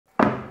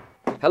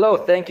Hello,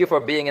 thank you for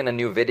being in a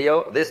new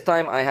video. This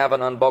time I have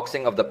an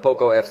unboxing of the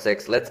Poco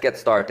F6. Let's get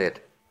started.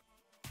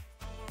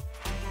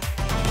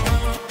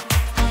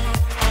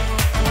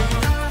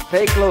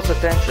 Pay close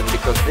attention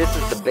because this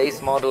is the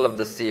base model of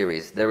the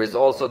series. There is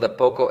also the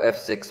Poco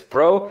F6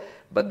 Pro,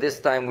 but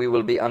this time we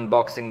will be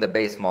unboxing the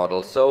base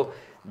model. So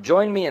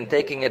join me in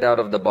taking it out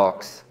of the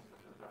box.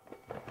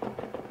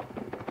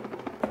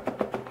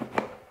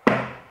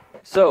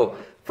 So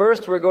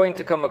first we're going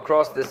to come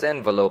across this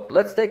envelope.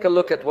 Let's take a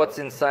look at what's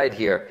inside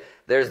here.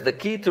 There's the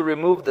key to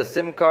remove the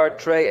SIM card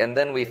tray, and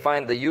then we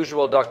find the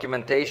usual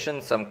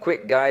documentation, some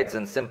quick guides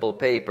and simple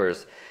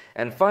papers.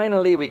 And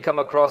finally we come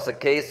across a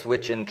case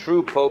which in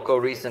true Poco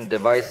recent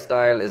device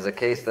style is a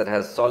case that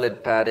has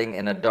solid padding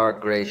in a dark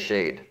gray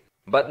shade.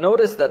 But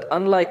notice that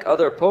unlike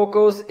other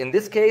Pocos, in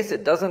this case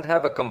it doesn't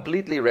have a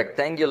completely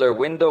rectangular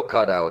window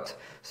cutout.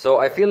 So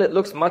I feel it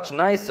looks much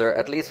nicer,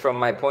 at least from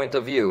my point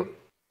of view.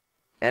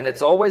 And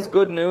it's always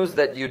good news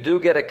that you do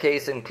get a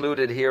case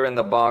included here in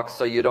the box,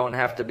 so you don't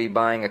have to be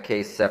buying a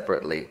case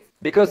separately.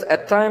 Because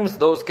at times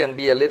those can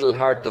be a little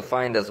hard to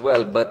find as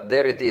well, but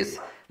there it is.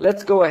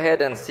 Let's go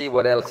ahead and see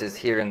what else is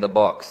here in the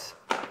box.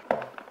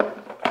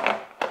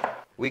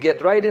 We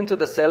get right into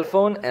the cell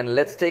phone and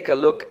let's take a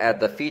look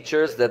at the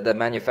features that the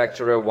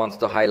manufacturer wants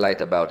to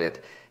highlight about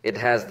it. It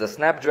has the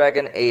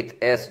Snapdragon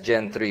 8S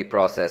Gen 3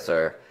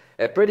 processor.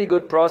 A pretty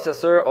good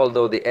processor,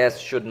 although the S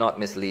should not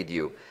mislead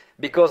you.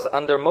 Because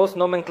under most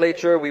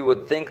nomenclature we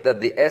would think that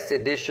the S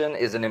edition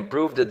is an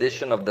improved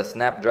edition of the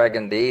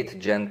Snapdragon 8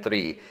 Gen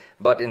 3.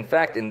 But in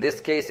fact in this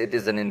case it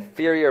is an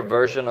inferior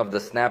version of the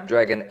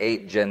Snapdragon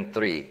 8 Gen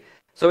 3.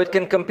 So it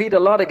can compete a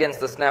lot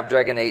against the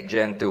Snapdragon 8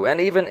 Gen 2, and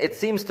even it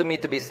seems to me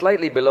to be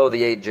slightly below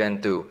the 8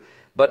 Gen 2.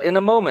 But in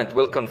a moment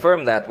we'll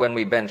confirm that when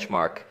we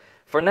benchmark.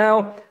 For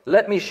now,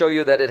 let me show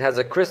you that it has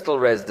a crystal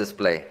res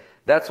display.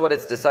 That's what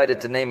it's decided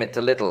to name it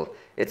to little.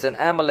 It's an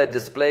AMOLED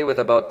display with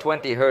about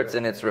 20 Hz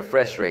in its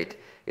refresh rate.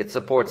 It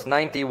supports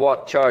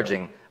 90-watt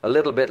charging, a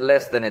little bit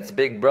less than its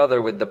big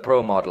brother with the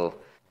Pro model.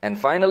 And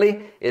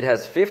finally, it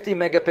has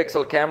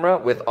 50-megapixel camera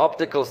with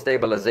optical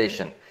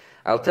stabilization.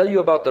 I'll tell you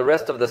about the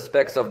rest of the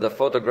specs of the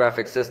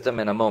photographic system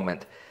in a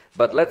moment.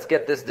 But let's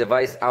get this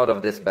device out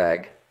of this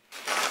bag.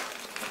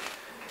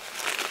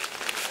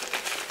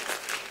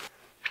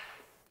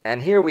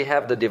 And here we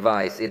have the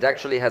device. It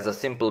actually has a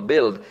simple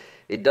build.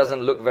 It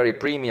doesn't look very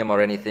premium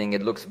or anything,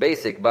 it looks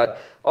basic,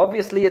 but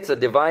obviously it's a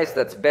device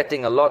that's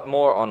betting a lot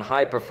more on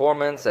high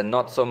performance and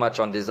not so much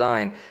on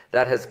design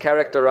that has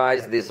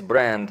characterized this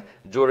brand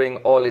during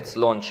all its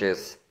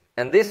launches.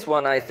 And this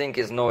one I think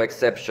is no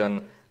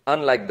exception,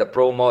 unlike the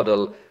Pro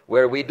model,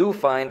 where we do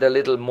find a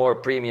little more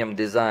premium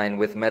design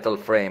with metal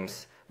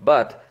frames.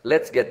 But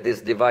let's get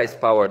this device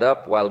powered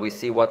up while we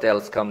see what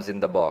else comes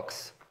in the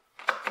box.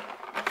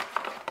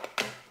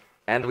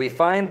 And we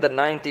find the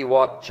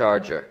 90-watt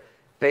charger.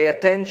 Pay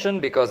attention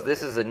because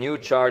this is a new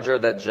charger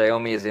that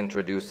XIAOMI is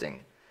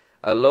introducing.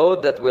 A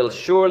load that will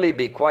surely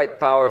be quite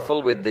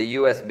powerful with the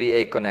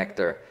USB-A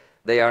connector.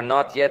 They are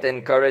not yet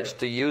encouraged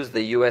to use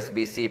the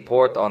USB-C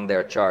port on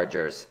their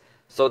chargers.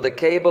 So the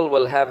cable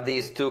will have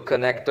these two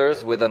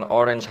connectors with an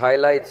orange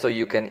highlight so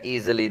you can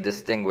easily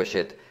distinguish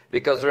it.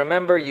 Because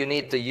remember, you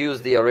need to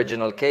use the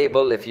original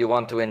cable if you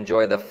want to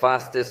enjoy the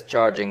fastest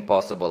charging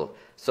possible.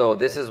 So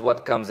this is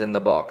what comes in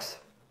the box.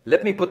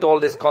 Let me put all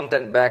this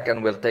content back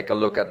and we'll take a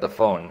look at the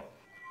phone.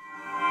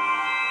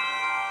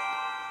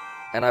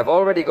 And I've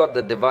already got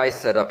the device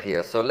set up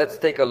here, so let's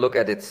take a look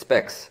at its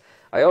specs.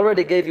 I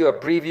already gave you a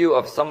preview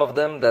of some of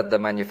them that the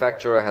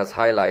manufacturer has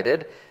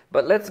highlighted,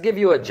 but let's give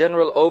you a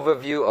general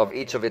overview of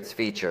each of its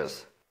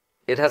features.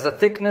 It has a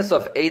thickness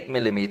of 8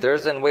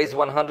 mm and weighs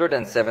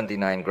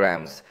 179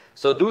 grams.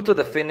 So due to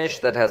the finish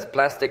that has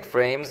plastic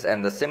frames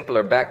and the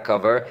simpler back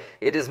cover,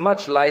 it is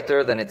much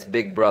lighter than its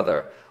big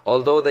brother,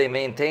 although they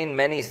maintain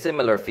many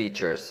similar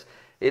features.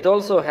 It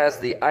also has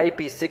the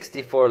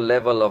IP64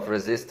 level of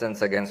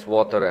resistance against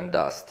water and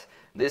dust.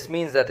 This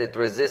means that it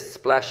resists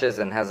splashes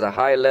and has a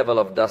high level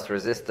of dust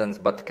resistance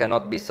but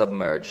cannot be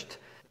submerged.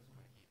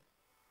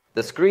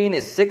 The screen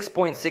is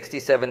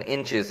 6.67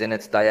 inches in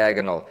its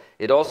diagonal.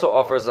 It also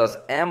offers us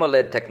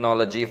AMOLED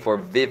technology for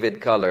vivid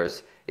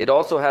colors. It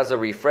also has a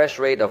refresh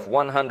rate of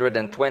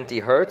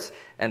 120 Hz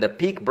and a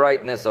peak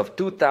brightness of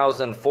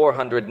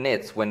 2400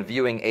 nits when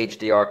viewing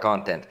HDR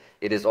content.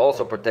 It is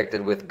also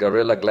protected with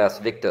Gorilla Glass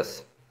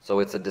Victus, so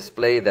it's a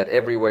display that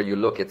everywhere you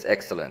look it's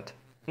excellent.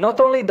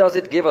 Not only does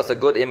it give us a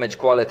good image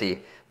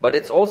quality, but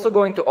it's also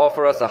going to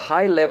offer us a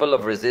high level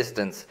of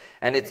resistance,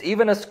 and it's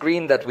even a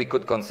screen that we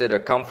could consider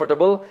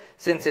comfortable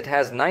since it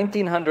has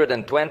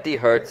 1920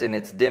 Hz in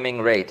its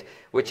dimming rate,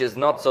 which is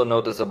not so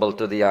noticeable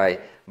to the eye,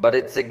 but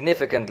it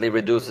significantly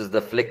reduces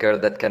the flicker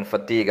that can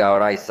fatigue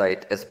our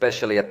eyesight,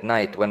 especially at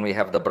night when we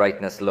have the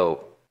brightness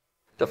low.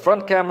 The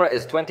front camera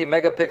is 20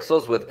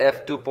 megapixels with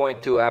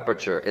f2.2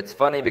 aperture. It's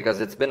funny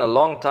because it's been a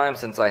long time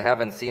since I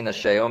haven't seen a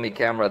XIAOMI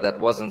camera that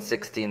wasn't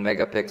 16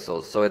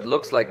 megapixels, so it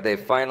looks like they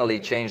finally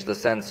changed the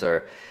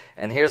sensor.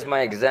 And here's my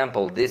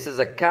example. This is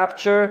a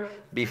capture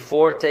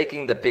before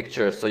taking the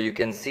picture, so you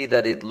can see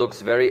that it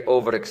looks very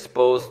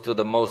overexposed to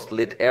the most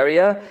lit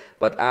area,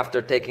 but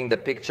after taking the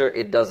picture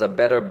it does a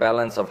better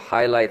balance of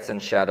highlights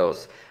and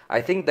shadows. I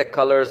think the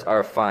colors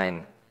are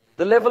fine.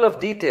 The level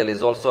of detail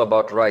is also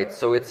about right,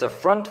 so it's a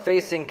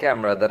front-facing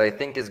camera that I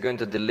think is going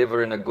to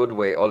deliver in a good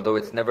way, although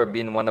it's never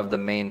been one of the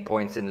main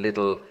points in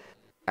Little.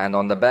 And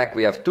on the back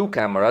we have two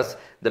cameras.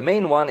 The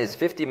main one is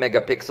 50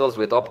 megapixels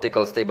with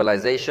optical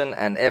stabilization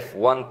and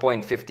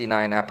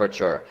f1.59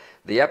 aperture.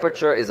 The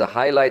aperture is a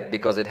highlight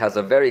because it has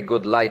a very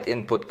good light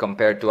input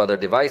compared to other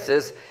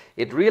devices.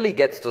 It really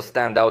gets to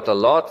stand out a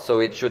lot, so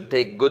it should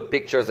take good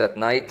pictures at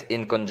night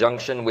in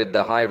conjunction with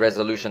the high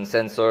resolution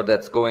sensor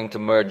that's going to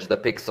merge the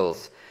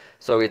pixels.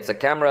 So it's a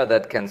camera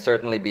that can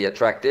certainly be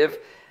attractive,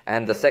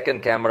 and the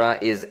second camera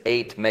is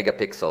 8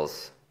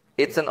 megapixels.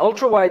 It's an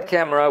ultra-wide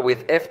camera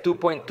with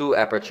f2.2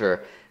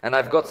 aperture, and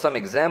I've got some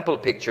example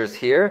pictures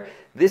here.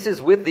 This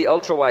is with the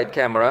ultra-wide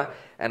camera,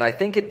 and I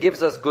think it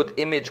gives us good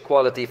image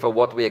quality for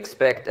what we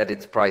expect at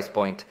its price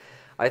point.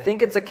 I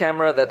think it's a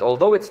camera that,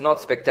 although it's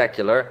not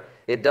spectacular,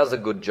 it does a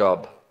good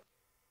job.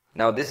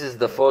 Now this is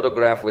the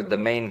photograph with the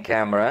main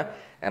camera,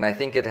 and I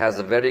think it has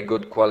a very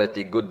good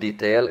quality, good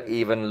detail,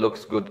 even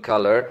looks good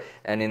color,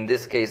 and in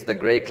this case the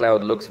gray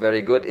cloud looks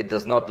very good. It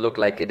does not look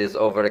like it is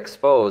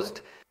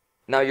overexposed.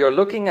 Now you're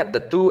looking at the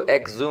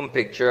 2x zoom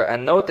picture,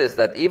 and notice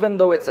that even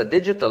though it's a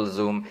digital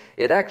zoom,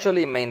 it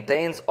actually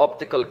maintains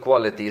optical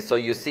quality, so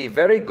you see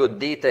very good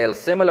detail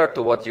similar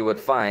to what you would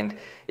find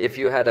if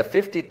you had a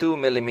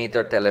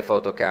 52mm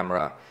telephoto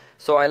camera.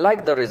 So I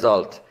like the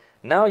result.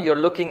 Now you're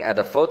looking at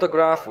a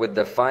photograph with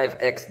the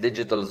 5x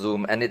digital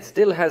zoom, and it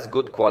still has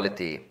good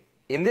quality.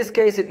 In this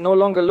case it no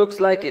longer looks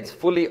like it's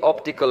fully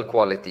optical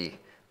quality.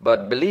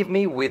 But believe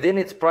me, within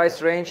its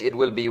price range it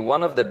will be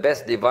one of the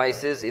best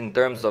devices in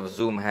terms of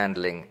zoom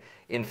handling.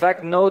 In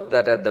fact, note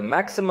that at the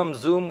maximum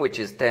zoom, which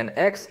is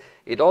 10x,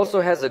 it also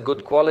has a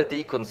good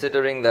quality,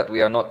 considering that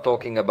we are not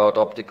talking about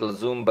optical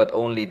zoom but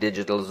only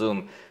digital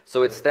zoom.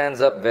 So it stands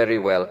up very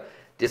well.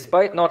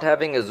 Despite not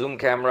having a zoom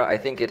camera, I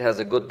think it has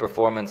a good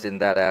performance in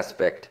that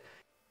aspect.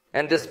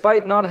 And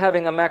despite not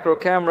having a macro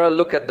camera,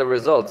 look at the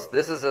results.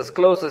 This is as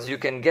close as you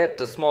can get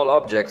to small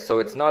objects, so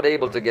it's not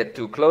able to get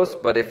too close,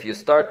 but if you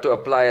start to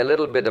apply a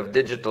little bit of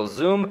digital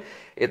zoom,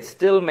 it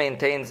still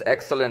maintains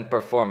excellent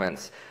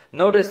performance.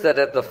 Notice that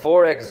at the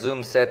 4x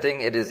zoom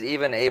setting, it is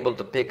even able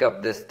to pick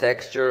up this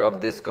texture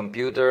of this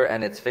computer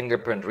and its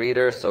fingerprint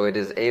reader, so it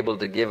is able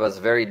to give us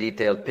very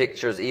detailed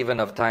pictures even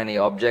of tiny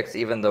objects,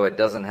 even though it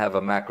doesn't have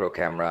a macro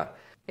camera.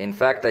 In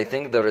fact, I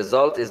think the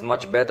result is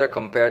much better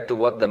compared to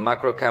what the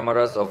macro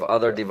cameras of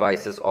other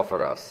devices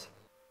offer us.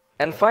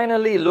 And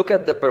finally, look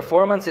at the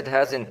performance it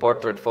has in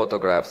portrait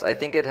photographs. I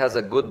think it has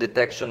a good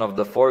detection of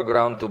the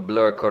foreground to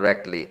blur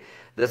correctly.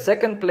 The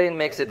second plane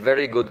makes it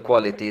very good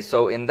quality,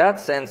 so in that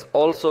sense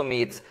also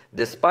meets,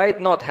 despite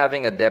not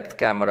having a depth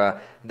camera,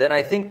 then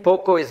I think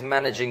Poco is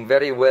managing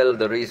very well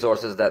the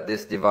resources that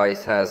this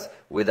device has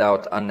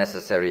without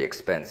unnecessary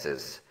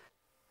expenses.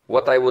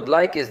 What I would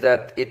like is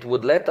that it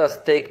would let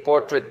us take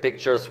portrait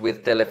pictures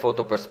with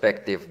telephoto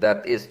perspective.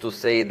 That is to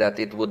say that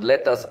it would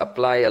let us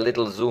apply a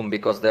little zoom,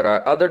 because there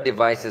are other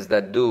devices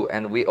that do,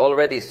 and we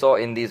already saw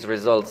in these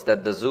results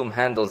that the zoom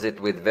handles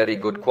it with very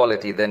good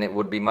quality. Then it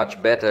would be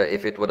much better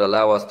if it would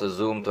allow us to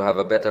zoom to have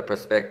a better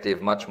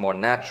perspective, much more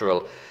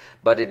natural.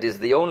 But it is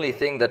the only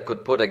thing that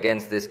could put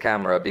against this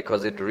camera,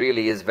 because it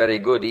really is very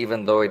good.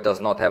 Even though it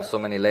does not have so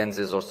many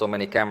lenses or so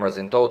many cameras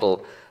in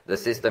total, the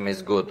system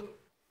is good.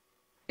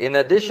 In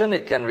addition,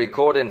 it can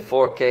record in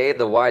 4K,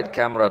 the wide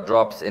camera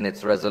drops in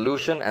its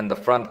resolution and the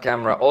front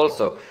camera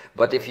also.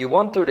 But if you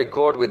want to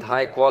record with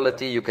high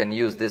quality, you can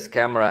use this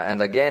camera,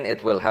 and again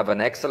it will have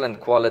an excellent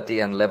quality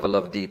and level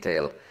of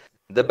detail.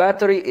 The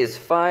battery is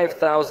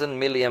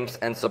 5000 milliamps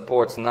and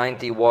supports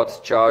 90 watts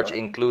charge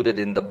included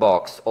in the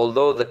box.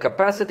 Although the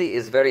capacity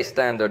is very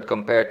standard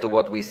compared to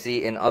what we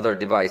see in other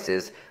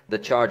devices, the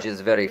charge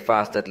is very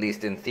fast, at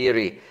least in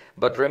theory.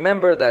 But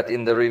remember that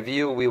in the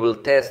review we will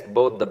test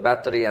both the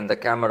battery and the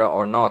camera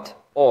or not,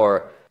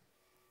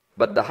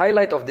 but the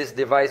highlight of this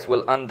device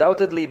will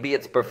undoubtedly be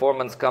its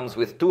performance. Comes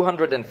with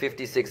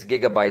 256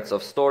 gigabytes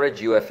of storage,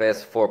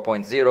 UFS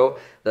 4.0.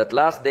 That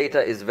last data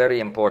is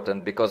very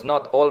important, because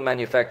not all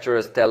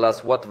manufacturers tell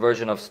us what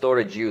version of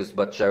storage used,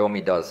 but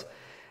Xiaomi does,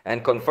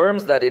 and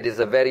confirms that it is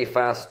a very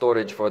fast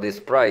storage for this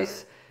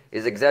price,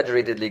 is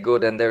exaggeratedly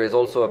good, and there is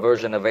also a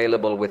version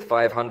available with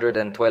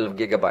 512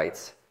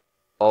 gigabytes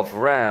of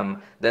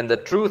RAM. Then the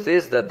truth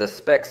is that the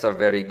specs are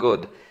very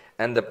good,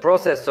 and the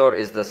processor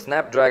is the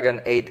Snapdragon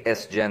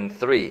 8S Gen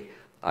 3.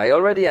 I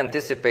already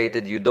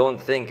anticipated you don't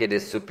think it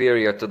is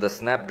superior to the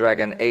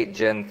Snapdragon 8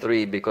 Gen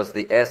 3 because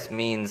the S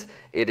means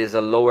it is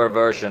a lower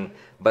version,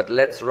 but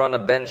let's run a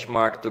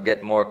benchmark to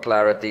get more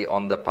clarity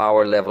on the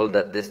power level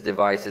that this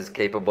device is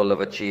capable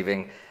of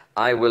achieving.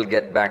 I will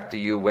get back to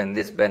you when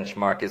this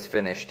benchmark is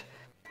finished.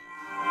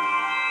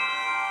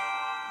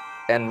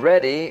 And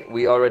ready,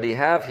 we already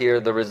have here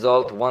the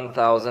result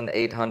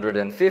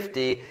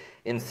 1850.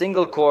 in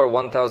single core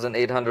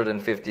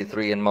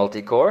 1853 in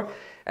multi-core,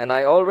 and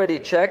I already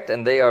checked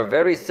and they are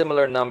very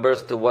similar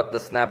numbers to what the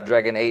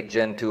Snapdragon 8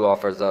 Gen 2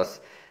 offers us.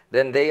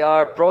 Then they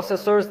are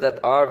processors that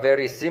are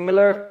very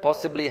similar,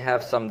 possibly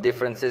have some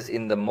differences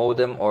in the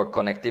modem or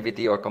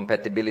connectivity or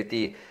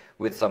compatibility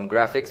with some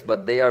graphics,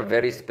 but they are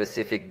very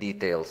specific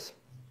details.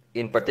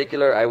 In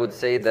particular, I would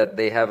say that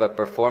they have a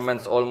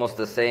performance almost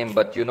the same,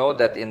 but you know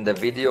that in the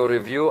video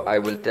review, I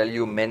will tell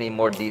you many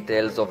more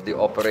details of the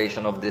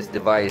operation of this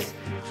device.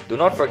 Do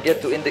not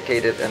forget to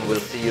indicate it, and we'll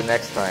see you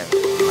next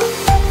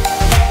time.